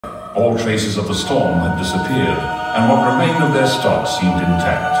All traces of the storm had disappeared, and what remained of their stock seemed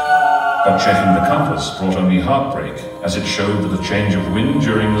intact. But checking the compass brought only heartbreak, as it showed that a change of wind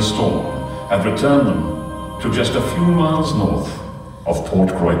during the storm had returned them to just a few miles north of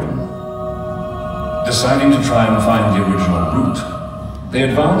Port Wakeman. Deciding to try and find the original route, they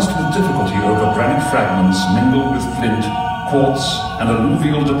advanced with difficulty over granite fragments mingled with flint, quartz, and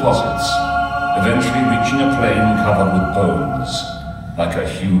alluvial deposits, eventually reaching a plain covered with bones, like a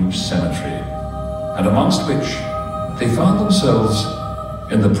huge cemetery, and amongst which they found themselves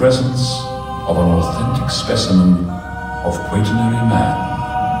in the presence of an authentic specimen of quaternary man.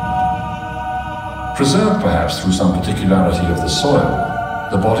 Preserved perhaps through some particularity of the soil,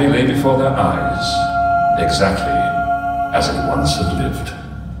 the body lay before their eyes, exactly as it once had lived.